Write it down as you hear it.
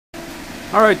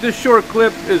Alright, this short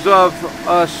clip is of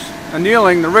us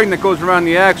annealing the ring that goes around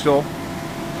the axle.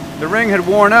 The ring had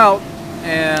worn out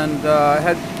and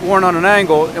had worn on an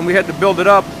angle, and we had to build it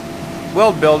up,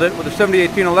 weld build it with a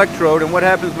 7018 electrode. And what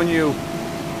happens when you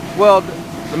weld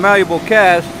the malleable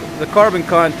cast, the carbon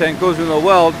content goes into the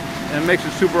weld and makes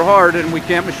it super hard, and we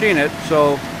can't machine it.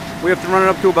 So we have to run it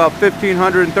up to about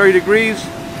 1530 degrees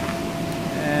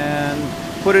and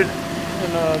put it in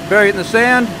bury it in the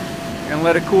sand and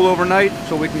let it cool overnight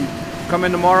so we can come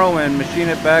in tomorrow and machine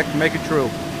it back and make it true.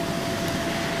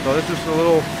 So this is a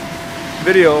little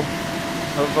video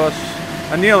of us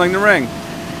annealing the ring.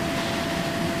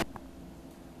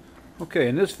 Okay,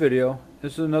 in this video,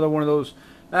 this is another one of those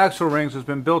axle rings that's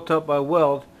been built up by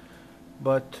weld,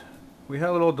 but we had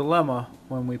a little dilemma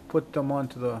when we put them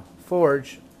onto the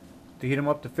forge to heat them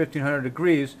up to 1500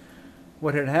 degrees.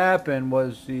 What had happened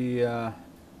was we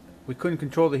couldn't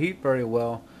control the heat very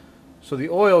well, so the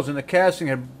oils in the casting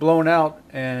had blown out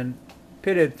and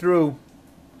pitted through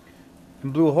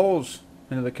and blew holes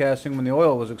into the casting when the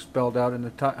oil was expelled out in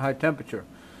the high temperature.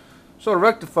 So to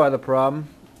rectify the problem,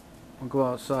 we'll go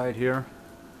outside here,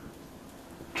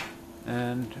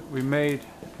 and we made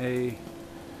a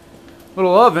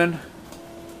little oven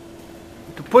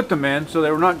to put them in so they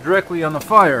were not directly on the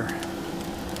fire.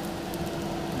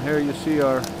 And here you see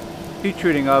our heat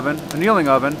treating oven, annealing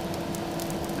oven,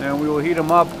 and we will heat them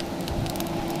up.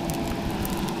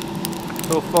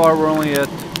 So far we're only at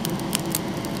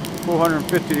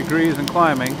 450 degrees and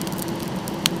climbing,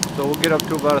 so we'll get up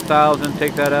to about 1000,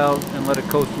 take that out and let it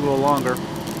coast a little longer,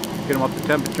 get them up to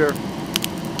temperature,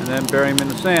 and then bury them in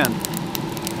the sand.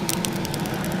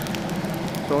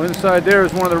 So inside there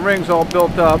is one of the rings all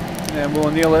built up, and we'll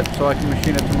anneal it so I can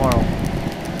machine it tomorrow.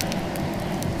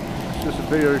 It's just a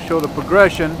video to show the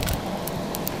progression.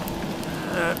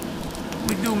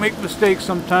 We do make mistakes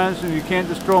sometimes, and you can't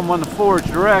just throw them on the forge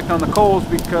direct on the coals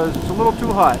because it's a little too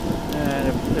hot and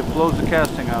it blows the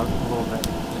casting out a little bit.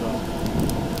 So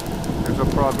there's our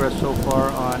progress so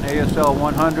far on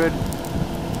ASL-100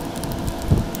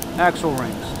 axle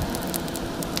rings.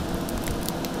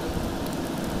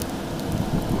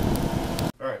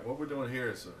 Alright, what we're doing here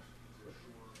is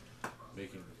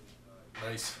making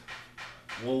nice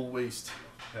wool waste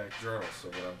pack journals. So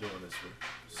what I'm doing is we're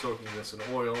soaking this in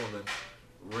oil and then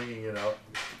wringing it out,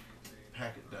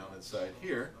 pack it down inside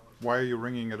here. Why are you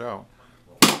wringing it out?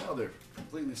 Well, now they're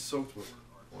completely soaked with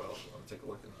oil. I'll take a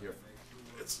look in here.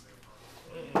 It's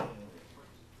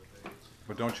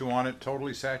But don't you want it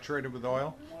totally saturated with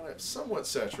oil? I want it somewhat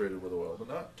saturated with oil, but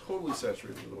not totally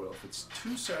saturated with oil. If it's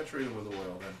too saturated with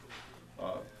oil, then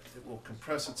it will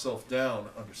compress itself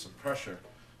down under some pressure,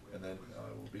 and then it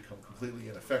will become completely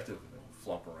ineffective and it will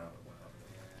flop around and whatnot.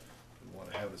 We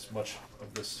want to have as much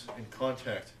of this in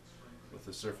contact with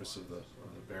the surface of the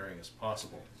bearing as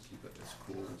possible. Keep it as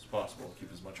cool as possible.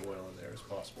 Keep as much oil in there as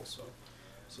possible. So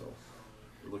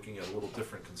we're looking at a little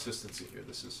different consistency here.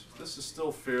 This is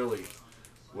still fairly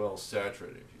well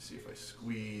saturated. You see, if I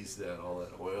squeeze that, all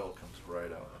that oil comes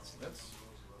right out. That's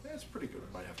pretty good.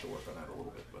 I might have to work on that a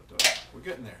little bit, but we're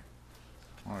getting there.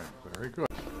 All right, very good.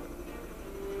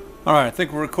 Alright, I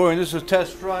think we're recording. This is a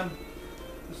test run.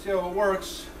 Let's see how it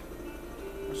works.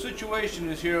 The situation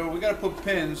is here, we got to put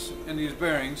pins in these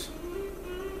bearings,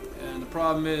 and the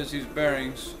problem is these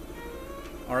bearings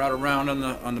are out of round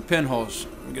on the pinholes.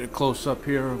 We'll get a close up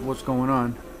here of what's going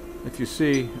on. If you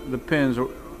see, the bearings are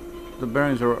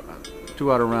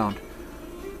too out of round.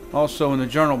 Also in the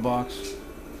journal box,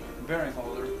 the bearing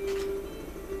holder,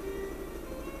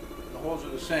 the holes are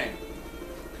the same.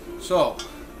 So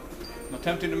I'm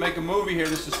attempting to make a movie here.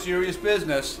 This is serious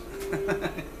business.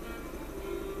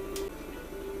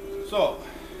 So,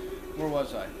 where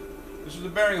was I? This is the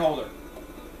bearing holder.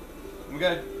 We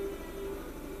got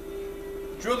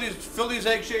to fill these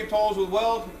egg-shaped holes with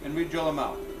weld and re-drill them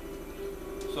out.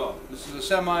 So, this is a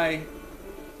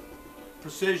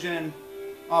semi-precision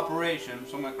operation.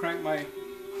 So I'm going to crank my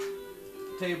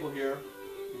table here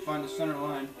and find the center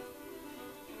line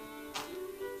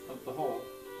of the hole.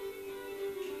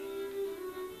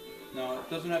 Now, it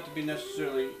doesn't have to be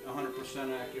necessarily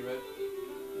 100% accurate,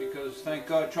 because thank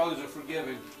God Charlies are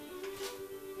forgiving.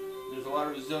 There's a lot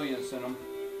of resilience in them.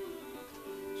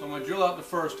 So I'm going to drill out the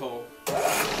first hole,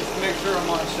 just to make sure I'm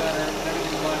on center and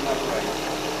everything's lined up right.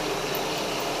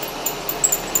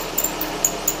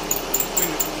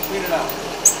 Clean it out.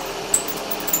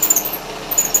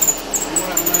 You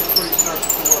want to have a nice pretty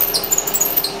surface to work with.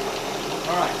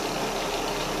 Alright.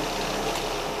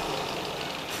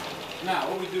 Now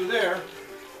what we do there,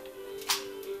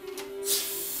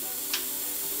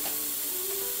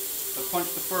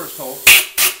 punch the first hole.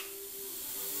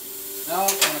 Now I'm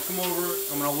going to going to come over,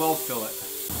 I'm going to weld fill it.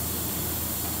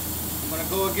 I'm going to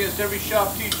go against every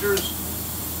shop teacher's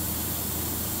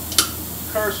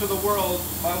curse of the world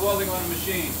by welding on a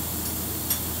machine.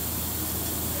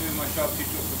 Maybe my shop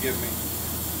teacher will forgive me.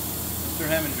 Mr.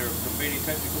 Heminger from Beatty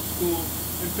Technical School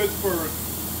in Pittsburgh.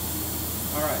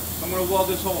 Alright, so I'm going to weld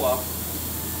this hole up.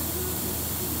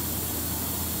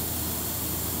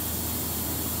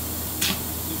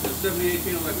 This is a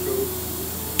 7018 electrode.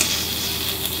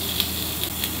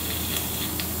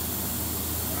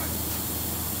 Alright,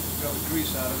 get all the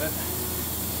grease out of it.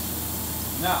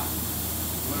 Now,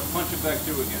 I'm going to punch it back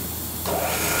through again.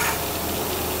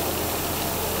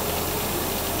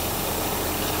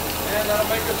 And that'll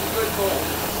make us a good hole.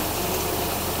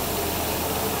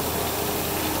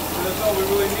 So that's all we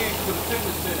really need for the pin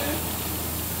to sit in.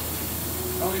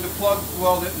 I don't need to plug,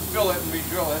 weld it, and fill it, and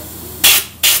re-drill it.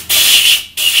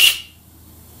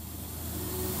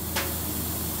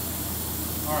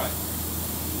 Alright.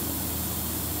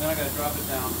 Then I gotta drop it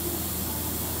down.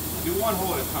 I do one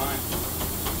hole at a time.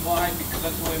 Why? Because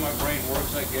that's the way my brain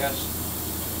works, I guess.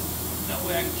 That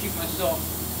way I can keep myself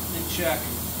in check.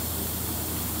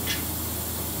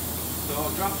 So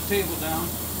I'll drop the table down.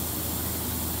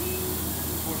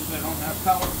 Unfortunately, I don't have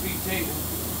power feed table.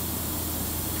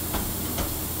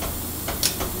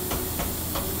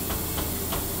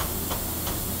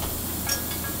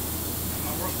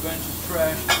 My workbench is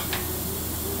trashed.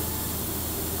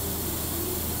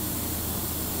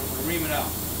 I'm going to ream it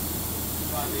out.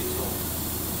 5/8 hole.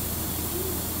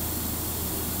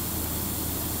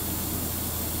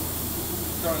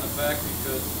 Start in the back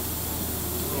because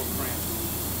it's a little cramped.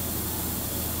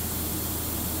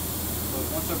 But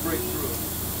once I break through,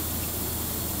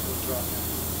 it'll drop in.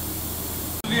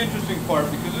 This is the interesting part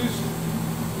because these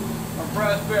are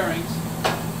brass bearings,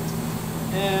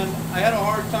 and I had a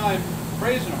hard time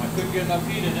brazing them. I couldn't get enough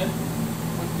heat in it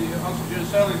with the oxygen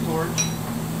acetylene torch,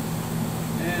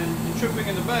 and in tripping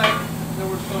in the back, there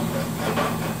were some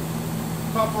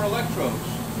copper electrodes.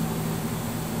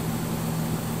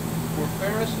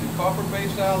 Ferrous and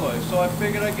copper-based alloys, so I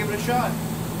figured I'd give it a shot.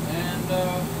 And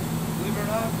believe it or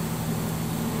not,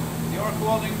 the arc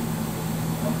welding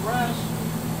of brass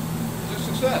is a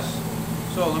success.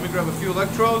 So let me grab a few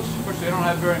electrodes. Unfortunately, I don't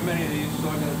have very many of these, so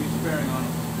I got to be sparing on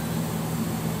them.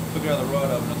 Took it out of the rod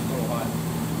oven; it's a little hot.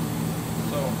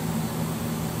 So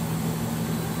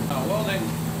welding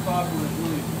copper is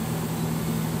really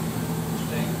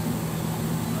interesting.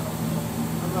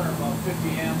 I'm running about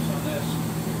 50 amps on this.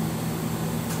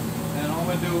 And all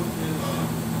I do is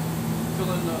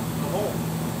fill in the hole.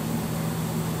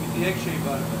 Get the egg shape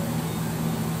out of it. I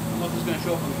don't know if it's going to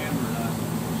show up on camera or not.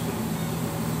 We'll see.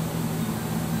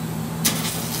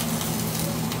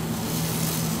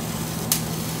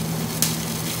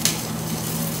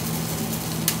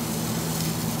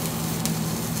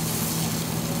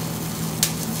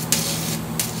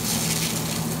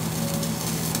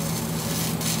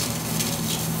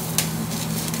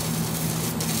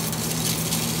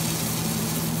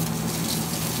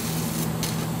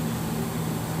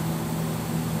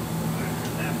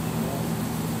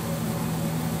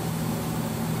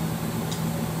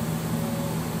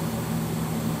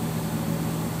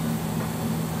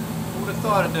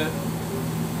 Thought that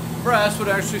brass would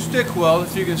actually stick well,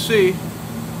 as you can see.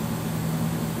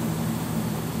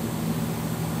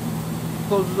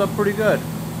 Closes up pretty good.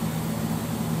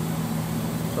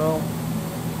 So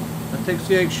that takes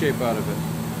the egg shape out of it.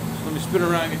 So let me spin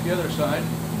around and get the other side.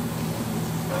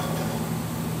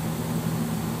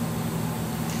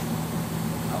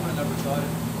 I would have never thought it.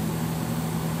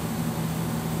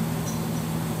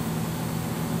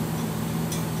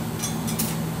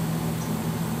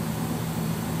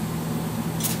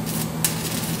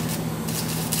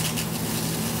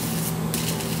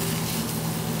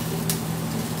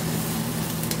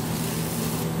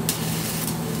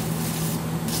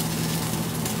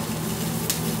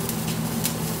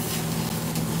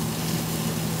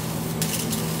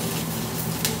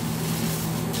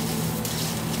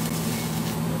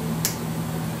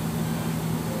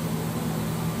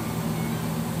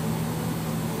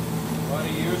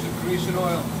 Years of grease and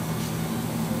oil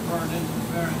burned into the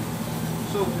bearing,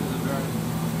 soaked into the bearing.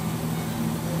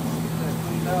 Get that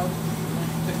cleaned out,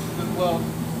 takes a good weld.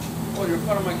 Oh, you're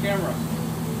cutting my camera.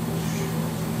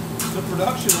 It's a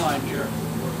production line here.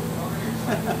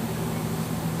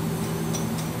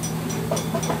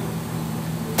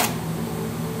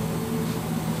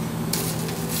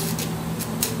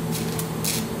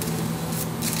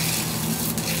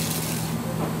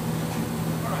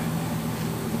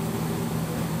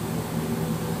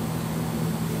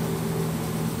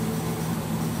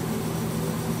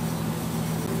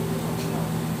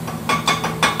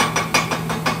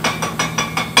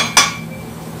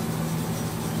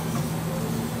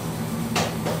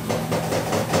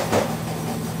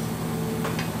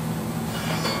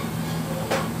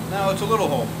 little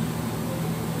hole.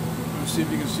 Let's see if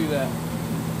you can see that.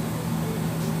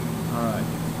 All right.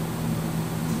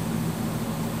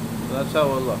 So that's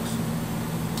how it looks.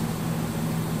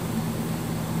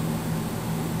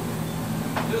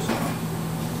 This one,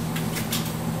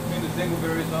 clean the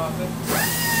dingleberries off it.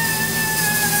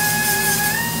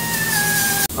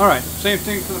 All right, same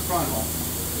thing for the front hole.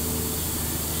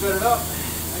 Set it up,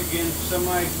 again,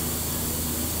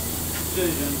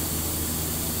 semi-precision.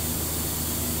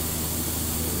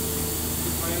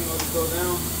 Let it go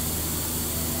down.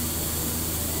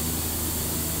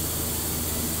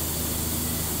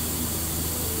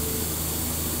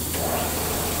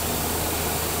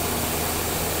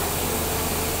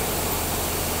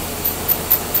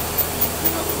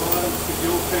 Clean out the bottom, get the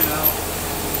old pin out.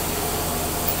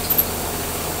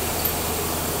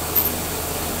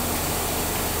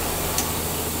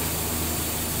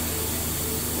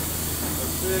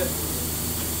 That's it.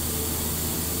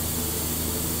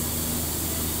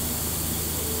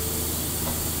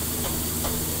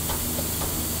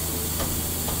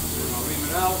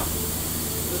 Out.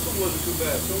 This one wasn't too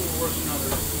bad. Some were worse than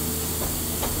others.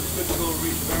 It's good to go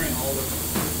reach bearing holder.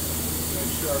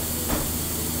 Nice sharp.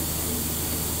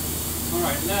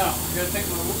 Alright, now I gotta take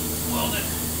my welded.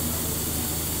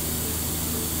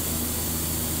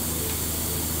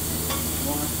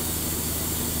 One.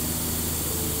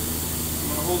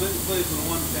 I'm gonna hold it in place with a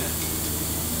 110.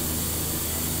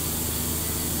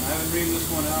 I haven't reamed this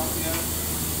one out yet.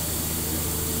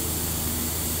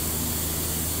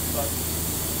 But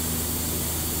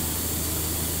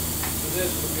this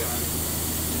will be alright.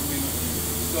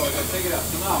 So I gotta take it out.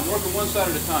 So now I'm working one side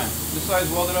at a time. This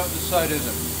side's welded up, this side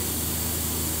isn't.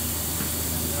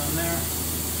 Down there.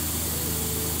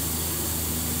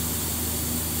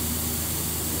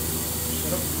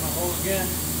 Set up my hole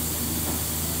again.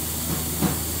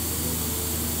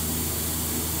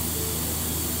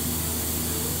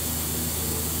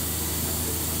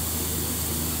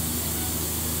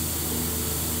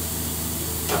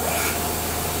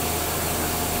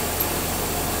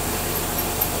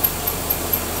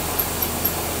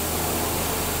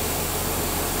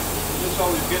 This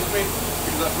always gets me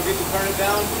because I forget to turn it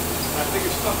down and I think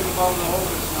it's stuck in the bottom of the hole,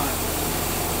 but it's not.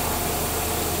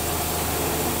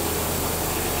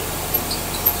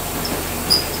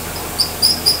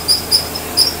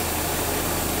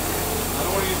 I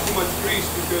don't want to use too much grease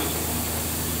because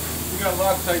we got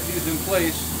Loctite these in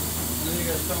place and then you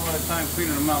got to spend a lot of time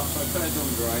cleaning them out, so I try to do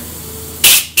them dry.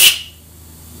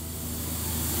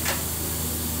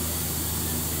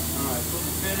 Alright, put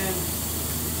the pin in.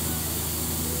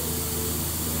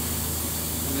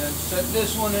 And then set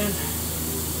this one in.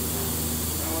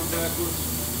 That one backwards.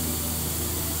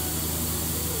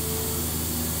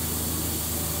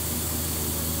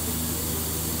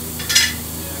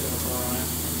 Yeah, I got a bar on it.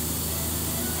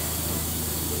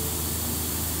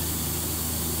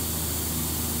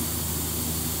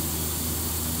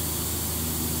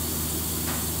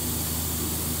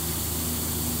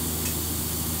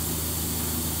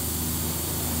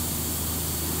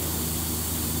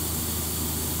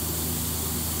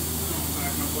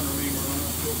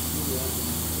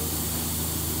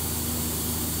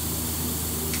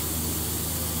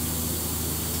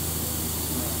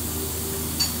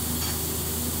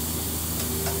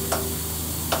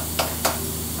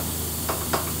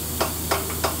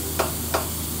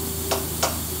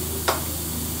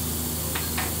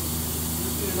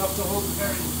 Enough to hold the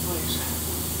bearing in place.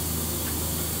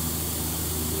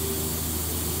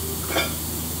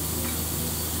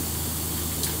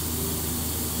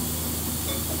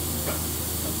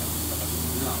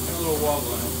 Now, got a little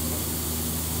wobble in it.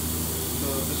 So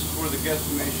this is where the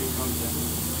guesstimation comes in.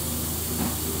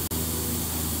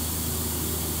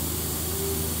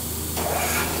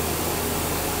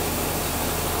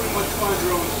 Pretty much find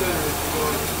your own center if you go.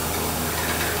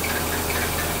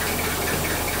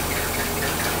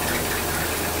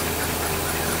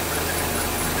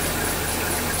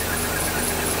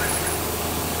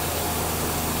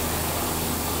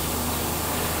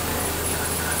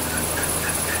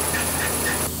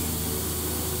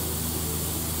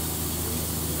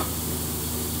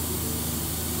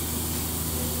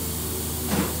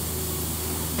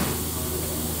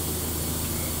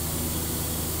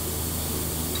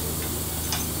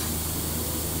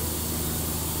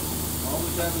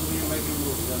 Always happens when you're making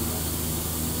moves, doesn't it?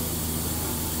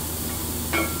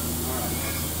 Alright.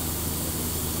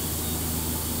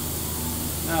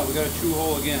 Now we got a true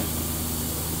hole again. I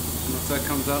don't know if that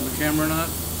comes out in the camera or not.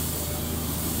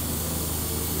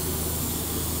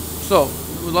 So,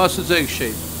 we lost its egg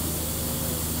shape.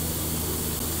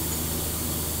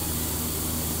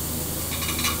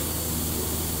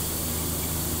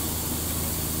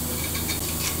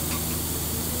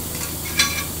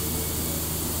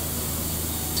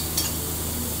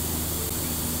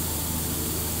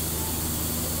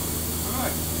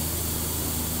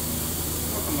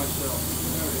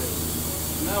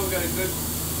 had a good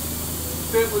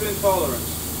fit within tolerance.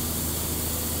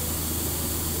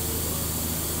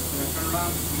 I'm going to turn around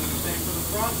and do the same for the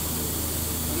front.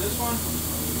 On this one,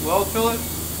 weld fillet.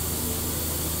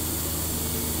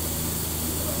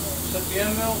 Set the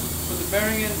end mill, put the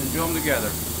bearing in, and drill them together.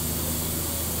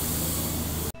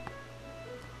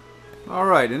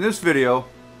 Alright, in this video,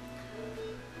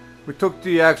 we took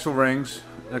the axle rings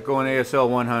that go in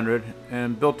ASL-100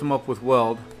 and built them up with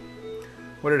weld.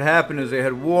 What had happened is they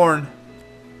had worn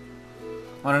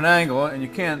on an angle, and you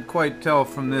can't quite tell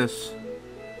from this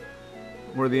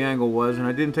where the angle was, and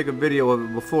I didn't take a video of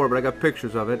it before, but I got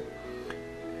pictures of it.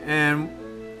 And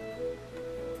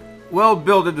weld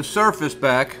builded the surface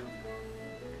back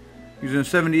using a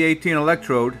 70-18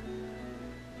 electrode,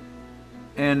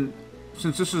 and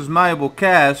since this is malleable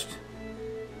cast,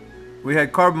 we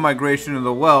had carbon migration of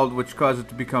the weld, which caused it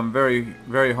to become very,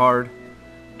 very hard,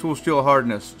 tool steel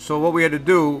hardness. So what we had to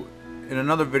do, in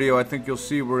another video I think you'll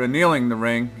see, we're annealing the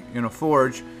ring in a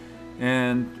forge,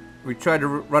 and we tried to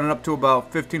run it up to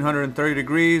about 1530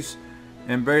 degrees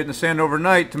and bury it in the sand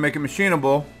overnight to make it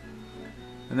machinable.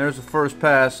 And there's the first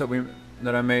pass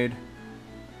that I made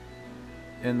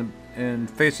in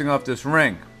facing off this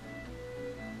ring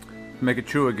to make it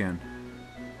true again.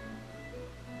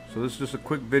 So this is just a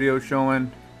quick video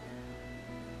showing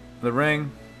the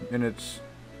ring in its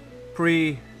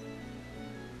pre-repair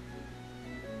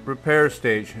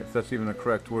stage, if that's even the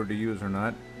correct word to use or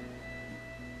not.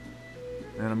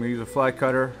 And I'm going to use a fly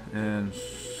cutter and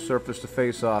surface the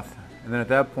face off. And then at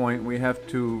that point we have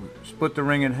to split the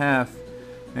ring in half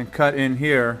and cut in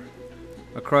here,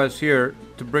 across here,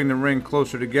 to bring the ring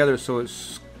closer together so it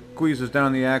squeezes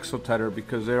down the axle tighter,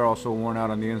 because they're also worn out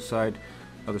on the inside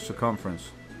of the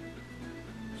circumference.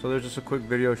 So there's just a quick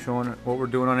video showing what we're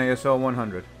doing on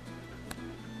ASL-100.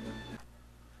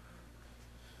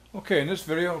 Okay, in this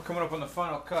video we're coming up on the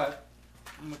final cut.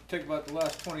 I'm going to take about the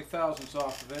last 20 thousandths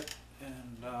off of it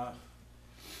and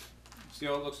see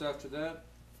how it looks after that.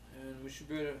 And we should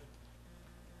be able to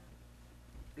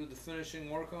do the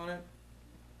finishing work on it.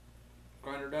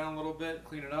 Grind her down a little bit,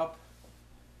 clean it up,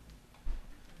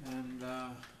 and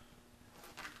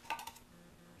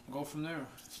go from there.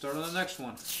 Start on the next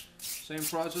one. Same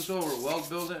process over. Weld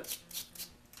build it,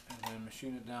 and then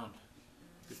machine it down.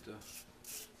 Get the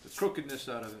crookedness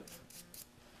out of it.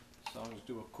 So I'll just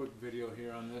do a quick video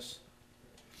here on this.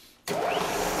 See a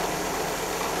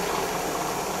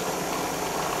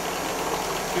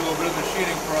little bit of the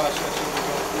machining process as we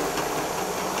go through.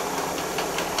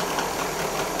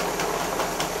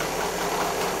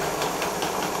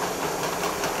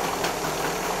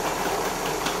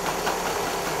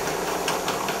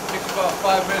 About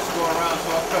 5 minutes to go around, so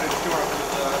I'll cut it short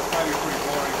because it's probably pretty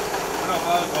boring. I know if I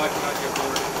was watching, I'd get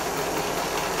bored.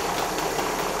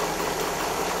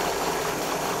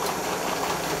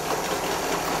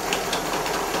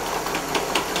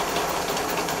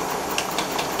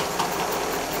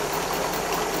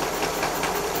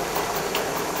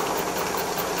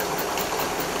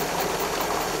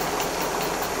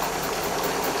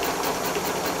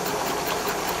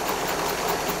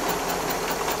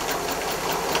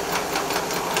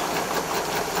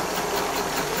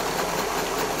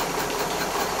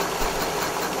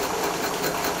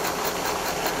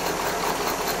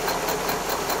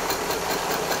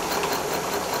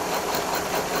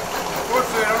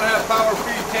 Unfortunately, I don't have power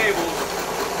feed tables,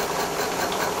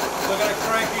 so I gotta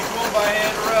crank each one by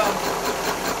hand around.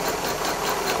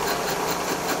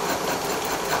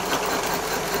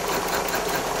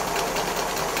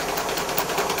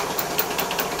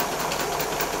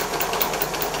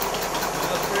 And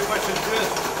that's pretty much the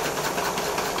gist.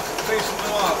 Facing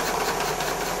them off.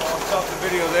 I'll stop the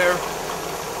video there.